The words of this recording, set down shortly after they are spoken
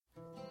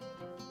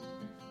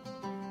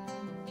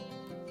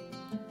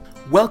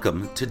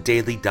Welcome to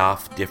Daily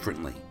Daf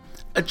Differently,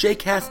 a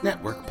JCast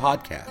Network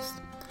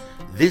podcast.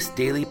 This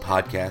daily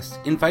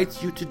podcast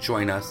invites you to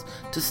join us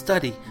to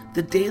study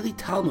the daily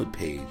Talmud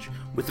page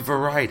with a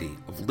variety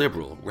of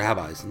liberal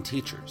rabbis and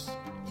teachers.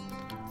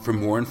 For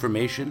more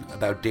information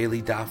about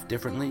Daily Daf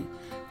Differently,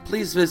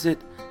 please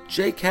visit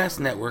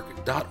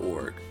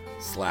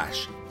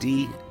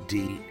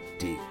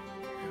jcastnetwork.org/DDD.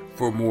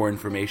 For more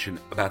information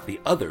about the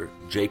other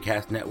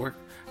JCast Network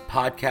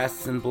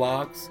podcasts and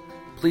blogs,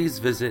 please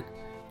visit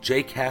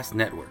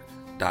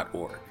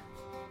jcastnetwork.org.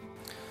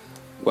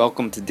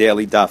 Welcome to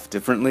Daily Daf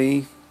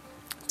Differently.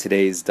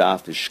 Today's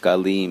daf is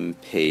Shkalim,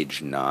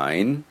 page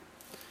 9.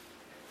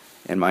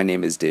 And my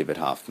name is David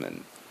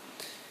Hoffman.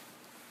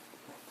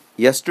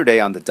 Yesterday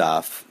on the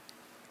daf,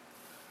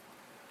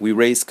 we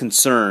raised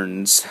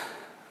concerns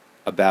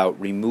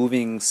about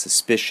removing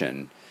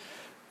suspicion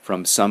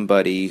from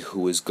somebody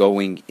who is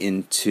going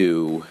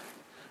into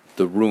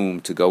the room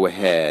to go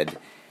ahead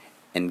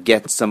and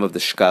get some of the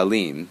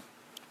shkalim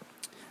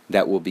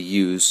that will be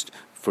used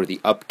for the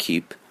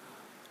upkeep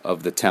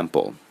of the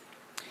temple.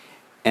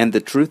 And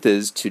the truth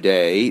is,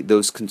 today,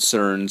 those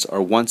concerns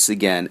are once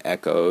again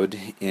echoed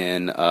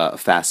in a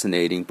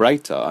fascinating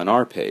Breita on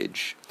our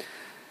page.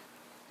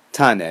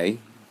 Tane,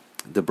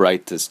 the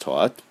Breita is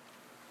taught,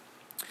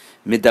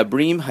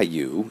 Midabrim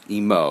hayu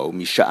imo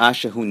misha'a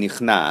shehu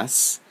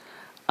nichnas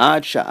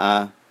ad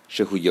sha'a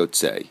shehu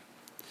yotzei.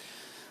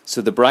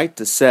 So the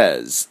Breita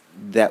says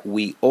that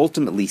we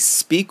ultimately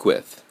speak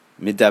with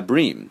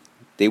Midabrim.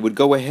 They would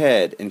go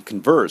ahead and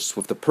converse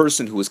with the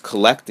person who was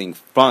collecting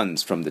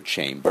funds from the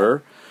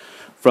chamber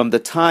from the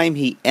time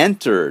he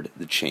entered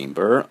the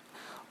chamber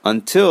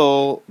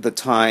until the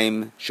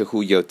time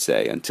shehu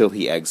yotzei, until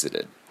he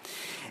exited.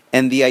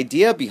 And the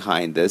idea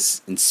behind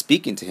this, in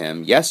speaking to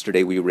him,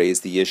 yesterday we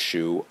raised the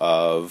issue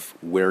of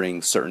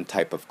wearing certain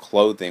type of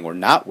clothing or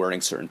not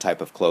wearing certain type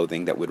of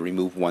clothing that would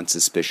remove one's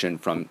suspicion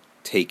from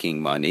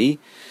taking money.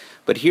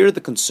 But here the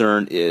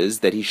concern is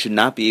that he should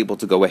not be able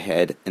to go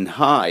ahead and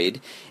hide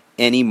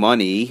any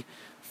money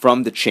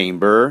from the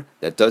chamber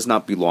that does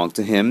not belong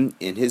to him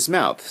in his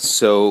mouth.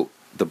 So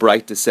the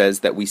Breita says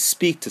that we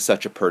speak to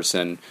such a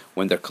person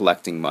when they're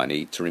collecting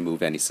money to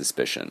remove any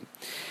suspicion.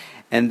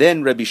 And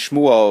then Rabbi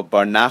Shmuel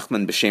bar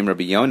Nachman b'shem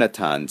Rabbi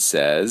Yonatan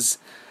says,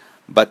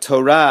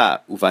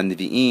 Batorah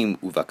uva-nevi'im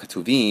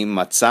uva-katuvim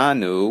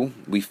matzanu,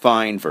 we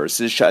find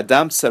verses,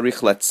 Sha'adam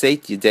tzarich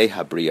latzeit yidei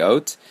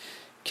habriot,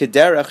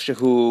 kederach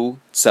shehu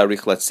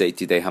tzarich latzeit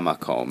yidei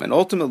hamakom. And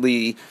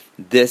ultimately,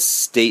 this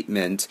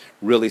statement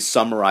really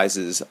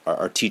summarizes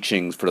our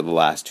teachings for the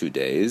last 2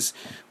 days,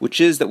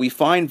 which is that we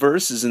find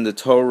verses in the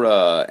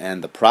Torah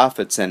and the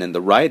prophets and in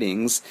the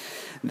writings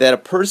that a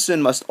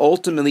person must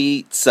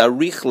ultimately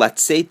tzarich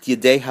latzeit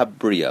yidei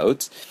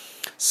habriot,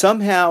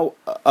 somehow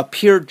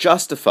appear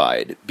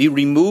justified, be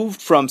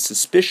removed from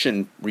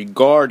suspicion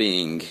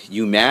regarding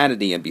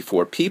humanity and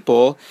before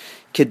people,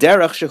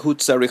 kederach shehu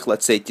tzarich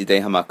latzeit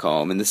yidei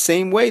hamakom, in the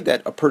same way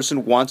that a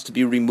person wants to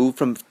be removed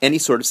from any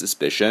sort of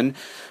suspicion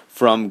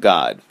from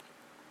God.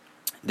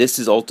 This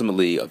is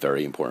ultimately a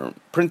very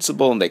important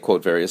principle, and they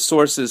quote various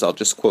sources. I'll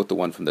just quote the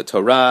one from the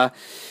Torah.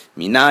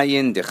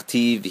 Minayin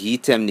dechtiv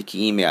v'hitem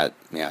nikiim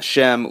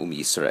me'Hashem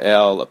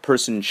u'miYisrael. A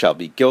person shall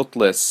be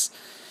guiltless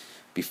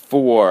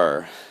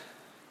before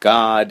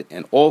God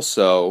and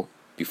also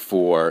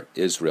before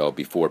Israel,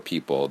 before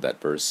people. That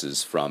verse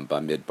is from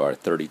Bamidbar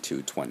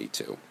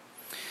 32:22.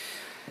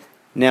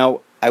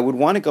 Now, I would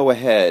want to go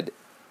ahead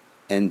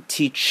and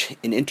teach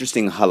an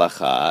interesting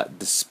halakha,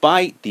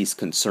 despite these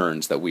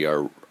concerns that we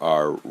are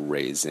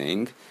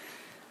raising.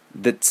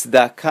 The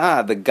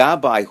tzedakah, the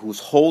gabbai who's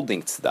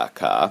holding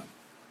tzedakah,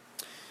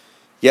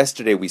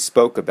 yesterday we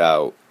spoke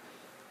about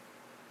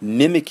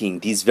mimicking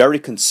these very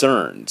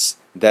concerns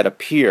that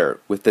appear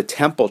with the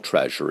temple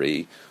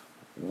treasury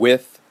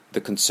with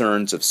the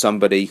concerns of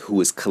somebody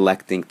who is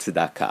collecting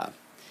tzedakah.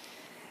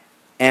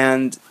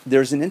 And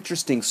there's an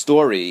interesting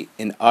story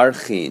in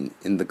Archin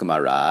in the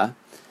Gemara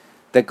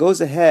that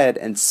goes ahead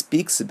and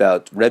speaks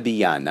about Rebbe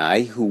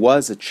Yanai, who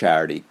was a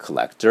charity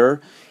collector,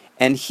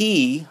 and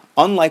he,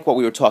 unlike what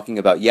we were talking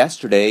about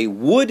yesterday,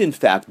 would in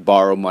fact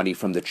borrow money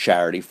from the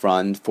charity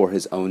fund for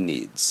his own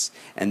needs.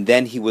 And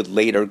then he would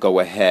later go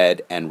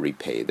ahead and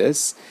repay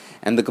this.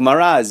 And the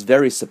Gemara is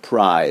very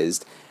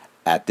surprised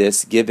at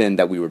this, given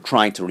that we were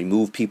trying to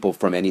remove people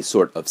from any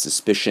sort of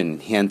suspicion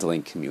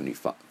handling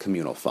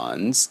communal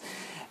funds.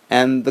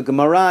 And the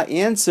Gemara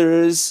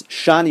answers,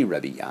 Shani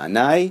Rebbe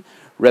Yanai.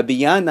 Rebbe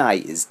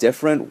Yanai is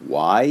different.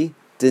 Why?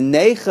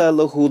 Denecha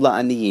lehu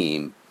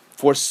la'aniyim.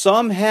 For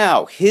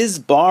somehow his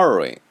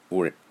borrowing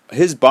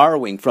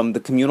from the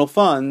communal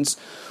funds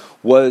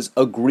was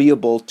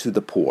agreeable to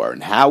the poor.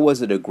 And how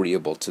was it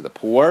agreeable to the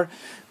poor?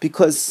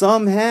 Because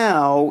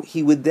somehow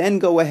he would then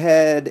go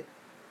ahead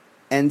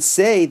and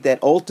say that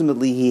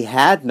ultimately he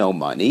had no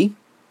money,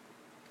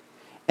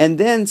 and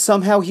then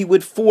somehow he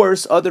would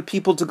force other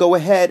people to go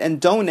ahead and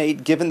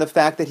donate, given the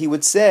fact that he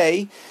would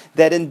say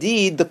that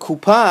indeed the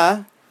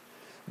kupah,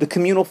 the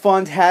communal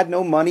fund, had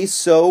no money,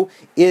 so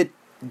it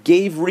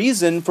gave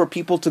reason for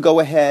people to go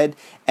ahead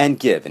and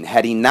give. And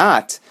had he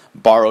not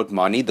borrowed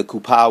money, the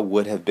kuppah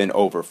would have been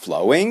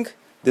overflowing.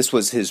 This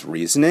was his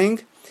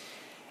reasoning.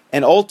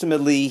 And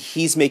ultimately,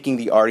 he's making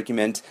the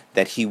argument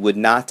that he would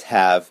not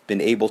have been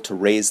able to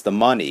raise the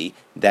money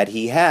that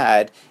he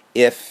had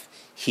if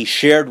he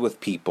shared with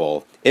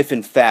people, if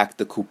in fact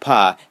the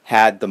kuppah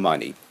had the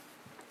money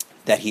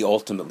that he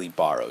ultimately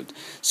borrowed.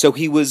 So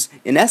he was,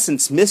 in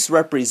essence,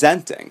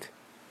 misrepresenting,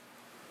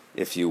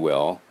 if you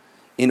will,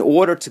 in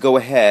order to go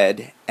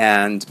ahead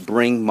and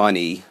bring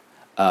money,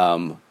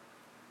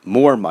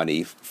 more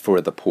money for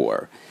the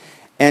poor.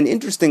 And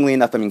interestingly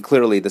enough,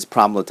 clearly this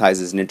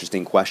problematizes an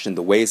interesting question,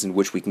 the ways in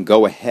which we can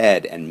go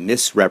ahead and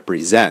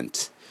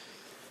misrepresent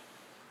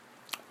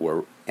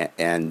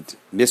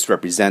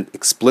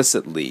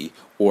explicitly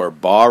or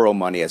borrow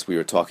money, as we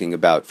were talking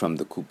about, from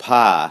the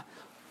kuppah,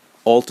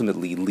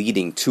 ultimately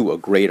leading to a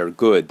greater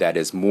good, that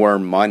is more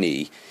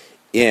money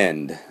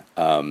in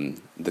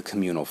the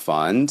communal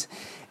fund.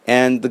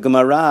 And the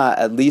Gemara,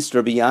 at least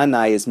Rabbi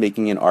Yanai, is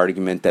making an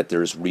argument that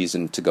there's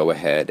reason to go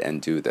ahead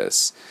and do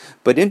this.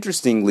 But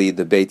interestingly,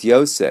 the Beit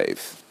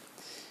Yosef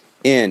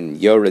in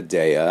Yoreh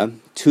De'ah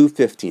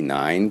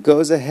 259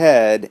 goes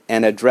ahead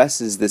and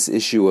addresses this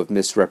issue of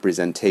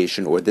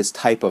misrepresentation, or this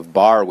type of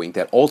borrowing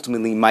that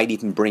ultimately might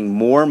even bring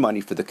more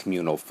money for the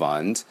communal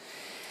fund.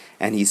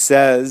 And he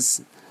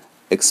says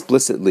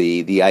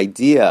explicitly the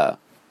idea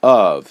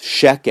of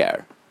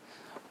sheker,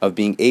 of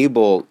being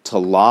able to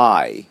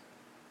lie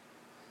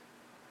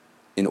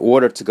in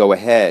order to go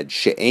ahead,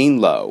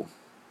 she'ein lo,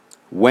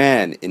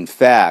 when in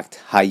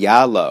fact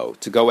hayalo,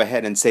 to go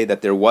ahead and say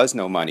that there was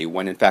no money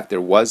when in fact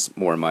there was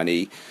more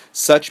money,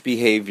 such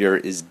behavior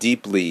is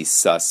deeply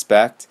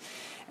suspect.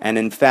 And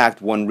in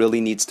fact, one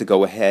really needs to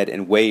go ahead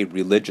and weigh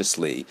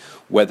religiously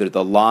whether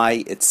the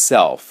lie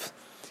itself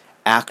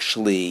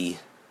actually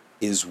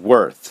is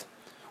worth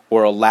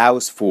or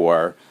allows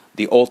for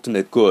the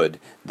ultimate good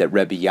that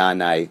Rabbi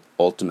Yanai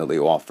ultimately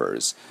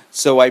offers.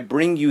 So I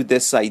bring you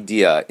this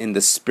idea in the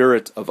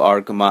spirit of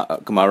our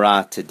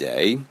Gemara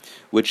today,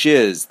 which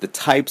is the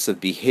types of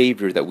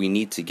behavior that we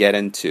need to get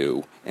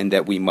into and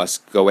that we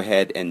must go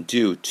ahead and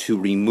do to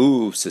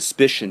remove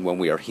suspicion when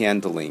we are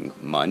handling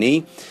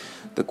money.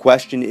 The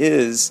question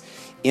is,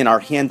 in our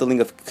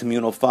handling of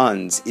communal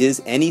funds, is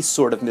any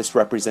sort of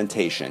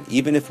misrepresentation,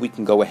 even if we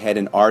can go ahead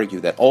and argue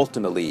that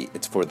ultimately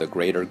it's for the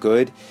greater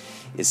good,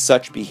 is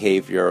such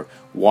behavior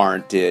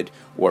warranted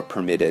or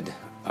permitted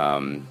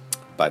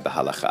by the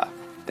halakha?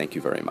 Thank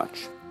you very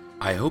much.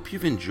 I hope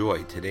you've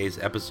enjoyed today's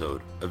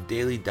episode of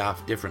Daily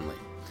Daf Differently,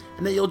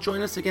 and that you'll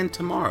join us again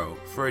tomorrow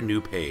for a new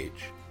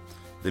page.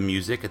 The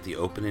music at the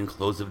open and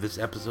close of this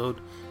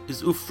episode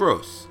is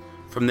Ufros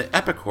from the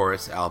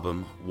Epicurus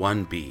album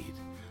One Bead,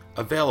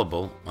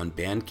 available on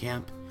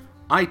Bandcamp,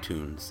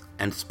 iTunes,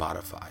 and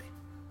Spotify.